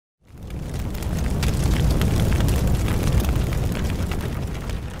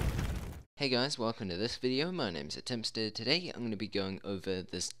Hey guys, welcome to this video. My name's ThaTimster. Today I'm going to be going over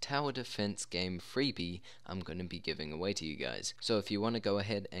this Tower Defense game freebie I'm going to be giving away to you guys. So if you want to go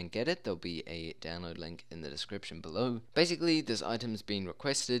ahead and get it, there'll be a download link in the description below. Basically, this item's been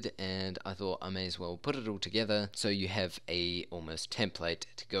requested and I thought I may as well put it all together so you have a almost template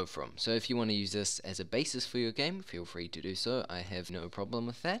to go from. So if you want to use this as a basis for your game, feel free to do so. I have no problem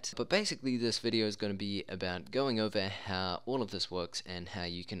with that. But basically this video is going to be about going over how all of this works and how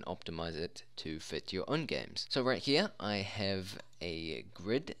you can optimize it to fit your own games. So right here I have a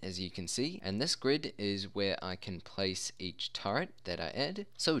grid, as you can see, and this grid is where I can place each turret that I add.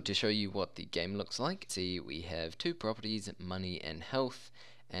 So to show you what the game looks like, see we have two properties, money and health,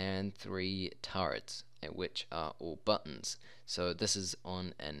 and three turrets, which are all buttons. So this is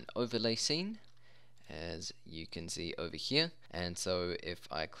on an overlay scene, as you can see over here, and so if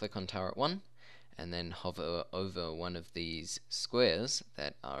I click on turret 1 and then hover over one of these squares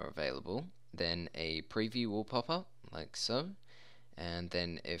that are available, then a preview will pop up like so, and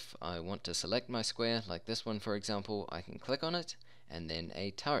then if I want to select my square, like this one for example, I can click on it and then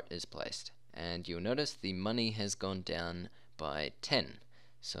a turret is placed, and you'll notice the money has gone down by 10.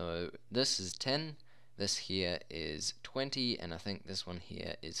 So this is 10, this here is 20, and I think this one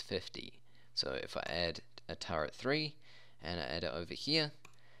here is 50. So if I add a turret 3 and I add it over here,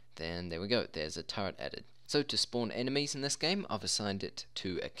 then there we go, there's a turret added. So to spawn enemies in this game, I've assigned it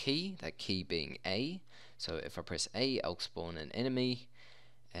to a key, that key being A. So if I press A, I'll spawn an enemy,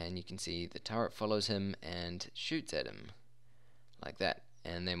 and you can see the turret follows him and shoots at him, like that.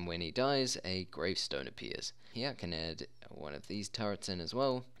 And then when he dies, a gravestone appears. Here I can add one of these turrets in as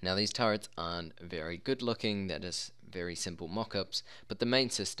well. Now these turrets aren't very good looking, that is very simple mock-ups, but the main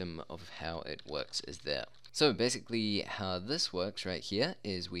system of how it works is there. So basically how this works right here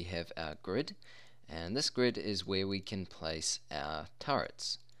is we have our grid, and this grid is where we can place our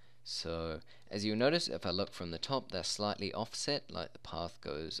turrets. So as you'll notice, if I look from the top, they're slightly offset, like the path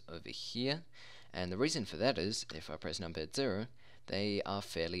goes over here, and the reason for that is if I press numpad 0, they are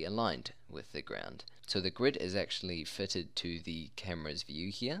fairly aligned with the ground. So the grid is actually fitted to the camera's view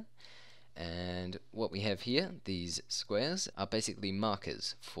here, and what we have here, these squares, are basically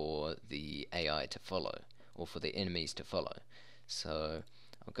markers for the AI to follow, or for the enemies to follow. So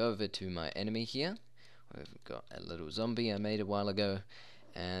I'll go over to my enemy here. We've got a little zombie I made a while ago,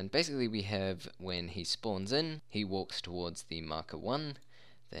 and basically we have when he spawns in, he walks towards the marker 1,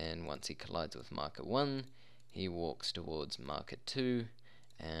 then once he collides with marker 1, he walks towards marker 2,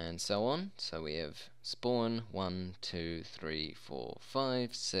 and so on. So we have spawn 1, 2, 3, 4,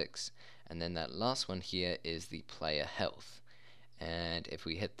 5, 6, and then that last one here is the player health. And if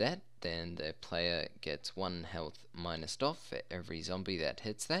we hit that, then the player gets 1 health minused off for every zombie that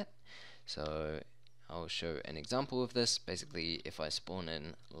hits that. So I'll show an example of this. Basically, if I spawn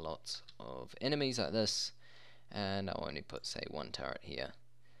in lots of enemies like this, and I'll only put say 1 turret here,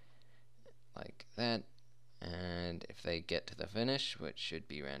 like that, and if they get to the finish, which should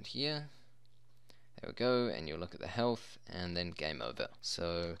be around here, there we go, and you'll look at the health, and then game over.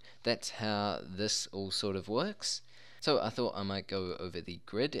 So that's how this all sort of works. So I thought I might go over the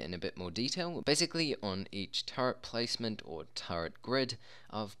grid in a bit more detail. Basically on each turret placement or turret grid,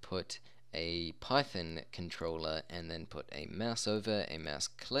 I've put a Python controller and then put a mouse over, a mouse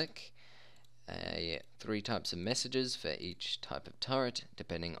click, 3 types of messages for each type of turret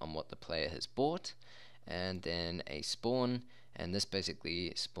depending on what the player has bought, and then a spawn, and this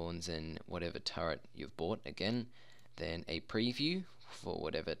basically spawns in whatever turret you've bought again, then a preview for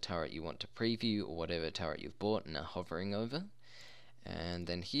whatever turret you want to preview or whatever turret you've bought and are hovering over, and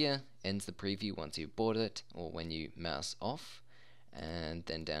then here ends the preview once you've bought it or when you mouse off, and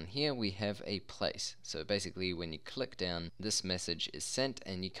then down here we have a place. So basically when you click down, this message is sent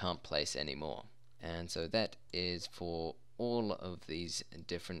and you can't place anymore. And so that is for all of these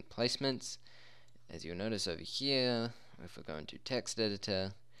different placements. As you'll notice over here, if we go into text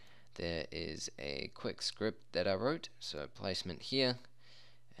editor, there is a quick script that I wrote, so placement here,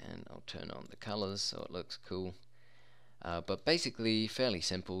 and I'll turn on the colors so it looks cool. But basically fairly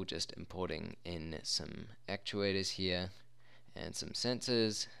simple, just importing in some actuators here and some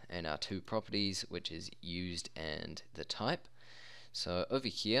sensors and our 2 properties, which is used and the type. So over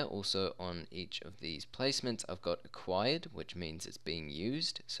here also on each of these placements I've got acquired, which means it's being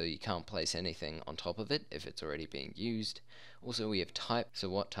used, so you can't place anything on top of it if it's already being used. Also we have type, so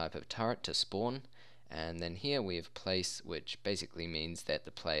what type of turret to spawn, and then here we have place, which basically means that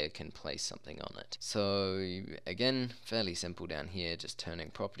the player can place something on it. So again, fairly simple down here, just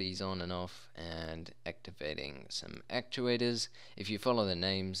turning properties on and off and activating some actuators. If you follow the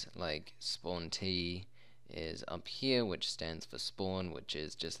names like spawn T is up here, which stands for spawn, which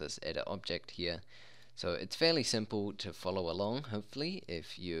is just this edit object here. So it's fairly simple to follow along, hopefully,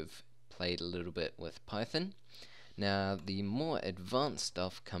 if you've played a little bit with Python. Now the more advanced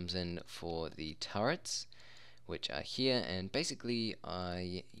stuff comes in for the turrets, which are here, and basically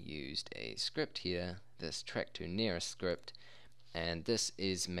I used a script here, this track to nearest script, and this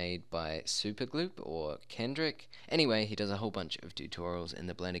is made by Supergloop or Kendrick. Anyway, he does a whole bunch of tutorials in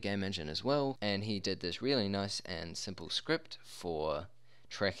the Blender game engine as well, and he did this really nice and simple script for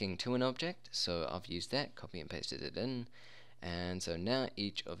tracking to an object, so I've used that, copy and pasted it in, and so now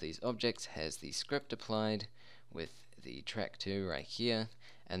each of these objects has the script applied with the track to right here,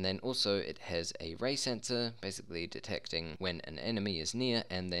 and then also it has a ray sensor, basically detecting when an enemy is near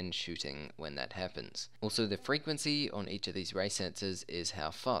and then shooting when that happens. Also the frequency on each of these ray sensors is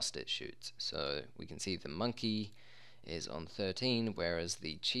how fast it shoots, so we can see the monkey is on 13, whereas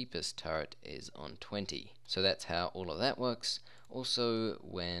the cheapest turret is on 20. So that's how all of that works. Also,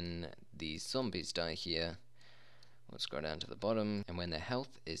 when these zombies die here, we'll scroll down to the bottom, and when their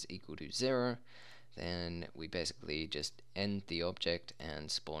health is equal to 0, then we basically just end the object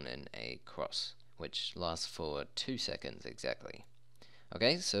and spawn in a cross, which lasts for 2 seconds exactly.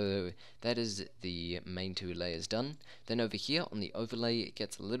 Okay, so that is the main two layers done. Then over here on the overlay it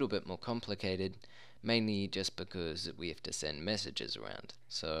gets a little bit more complicated, mainly just because we have to send messages around.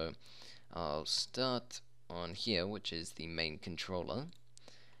 So I'll start on here, which is the main controller,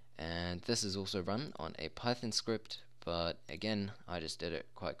 and this is also run on a Python script, but again I just did it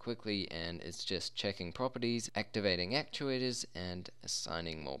quite quickly, and it's just checking properties, activating actuators, and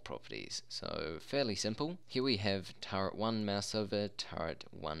assigning more properties. So fairly simple. Here we have turret 1 mouse over, turret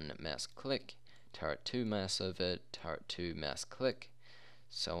 1 mouse click, turret 2 mouse over, turret 2 mouse click,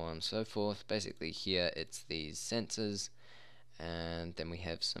 so on and so forth. Basically here it's these sensors, and then we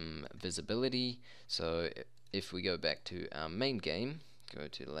have some visibility. So if we go back to our main game, go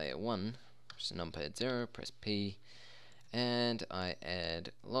to layer 1, press numpad 0, press P, and I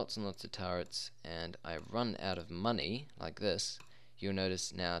add lots and lots of turrets, and I run out of money like this. You'll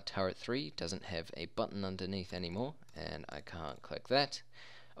notice now turret 3 doesn't have a button underneath anymore, and I can't click that.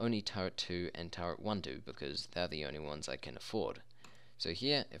 Only turret 2 and turret 1 do, because they're the only ones I can afford. So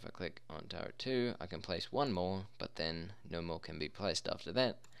here, if I click on turret 2, I can place one more, but then no more can be placed after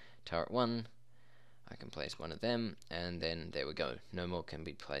that. Turret 1, I can place one of them, and then there we go, no more can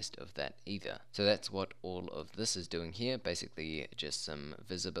be placed of that either. So that's what all of this is doing here, basically just some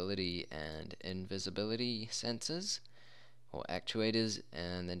visibility and invisibility sensors or actuators,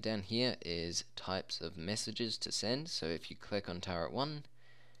 and then down here is types of messages to send. So if you click on turret 1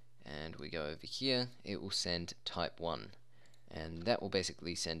 and we go over here, it will send type 1, and that will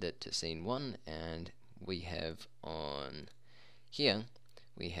basically send it to scene 1, and we have on here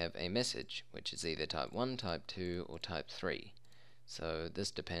we have a message which is either type 1, type 2 or type 3. So this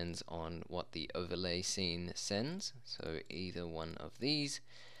depends on what the overlay scene sends, so either one of these.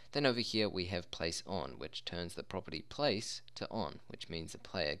 Then over here we have place on, which turns the property place to on, which means the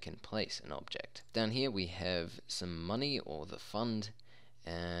player can place an object. Down here we have some money, or the fund,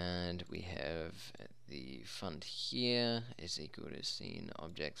 and we have the fund here is equal to scene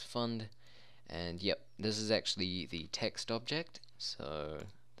objects fund, and yep, this is actually the text object. So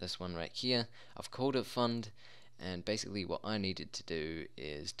this one right here, I've called it fund, and basically what I needed to do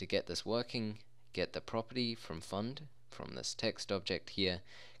is to get this working, get the property from fund from this text object here,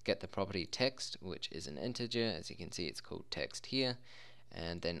 get the property text, which is an integer, as you can see it's called text here,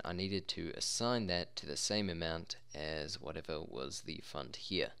 and then I needed to assign that to the same amount as whatever was the fund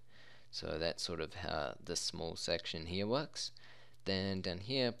here. So that's sort of how this small section here works. Then down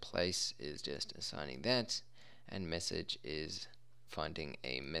here, place is just assigning that, and message is finding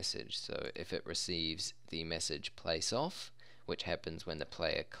a message. So if it receives the message place off, which happens when the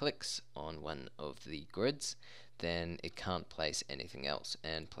player clicks on one of the grids, then it can't place anything else,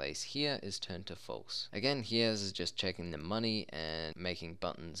 and place here is turned to false. Again, here is just checking the money and making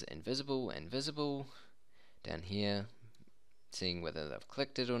buttons invisible and visible. Down here, seeing whether they've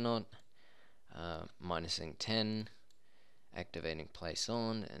clicked it or not. Minusing 10, activating place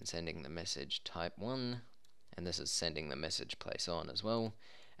on and sending the message type 1, and this is sending the message place on as well,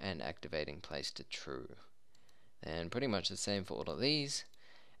 and activating place to true. And pretty much the same for all of these.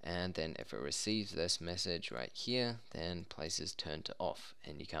 And then if it receives this message right here, then place is turned to off,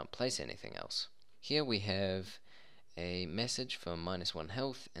 and you can't place anything else. Here we have a message for -1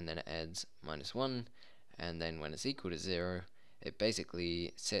 health, and then it adds -1, and then when it's equal to 0, it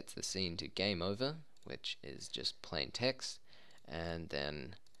basically sets the scene to game over, which is just plain text, and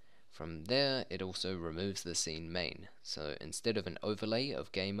then From there, it also removes the scene main. So instead of an overlay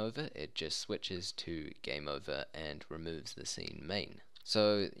of game over, it just switches to game over and removes the scene main.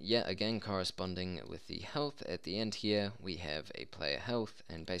 So yeah, again, corresponding with the health at the end here, we have a player health,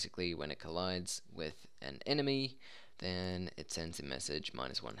 and basically when it collides with an enemy, then it sends a message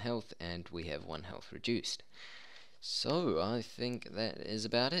 -1 health, and we have 1 health reduced. So I think that is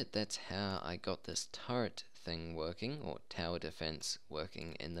about it. That's how I got this turret thing working, or tower defense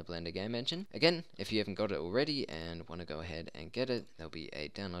working in the Blender game engine. Again, if you haven't got it already and want to go ahead and get it, there'll be a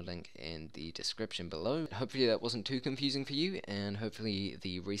download link in the description below. Hopefully that wasn't too confusing for you, and hopefully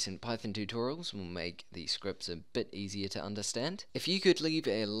the recent Python tutorials will make the scripts a bit easier to understand. If you could leave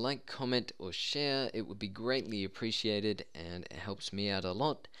a like, comment, or share, it would be greatly appreciated, and it helps me out a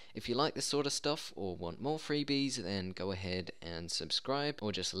lot. If you like this sort of stuff or want more freebies, then go ahead and subscribe,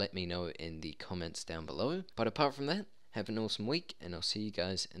 or just let me know in the comments down below. But apart from that, have an awesome week, and I'll see you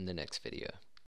guys in the next video.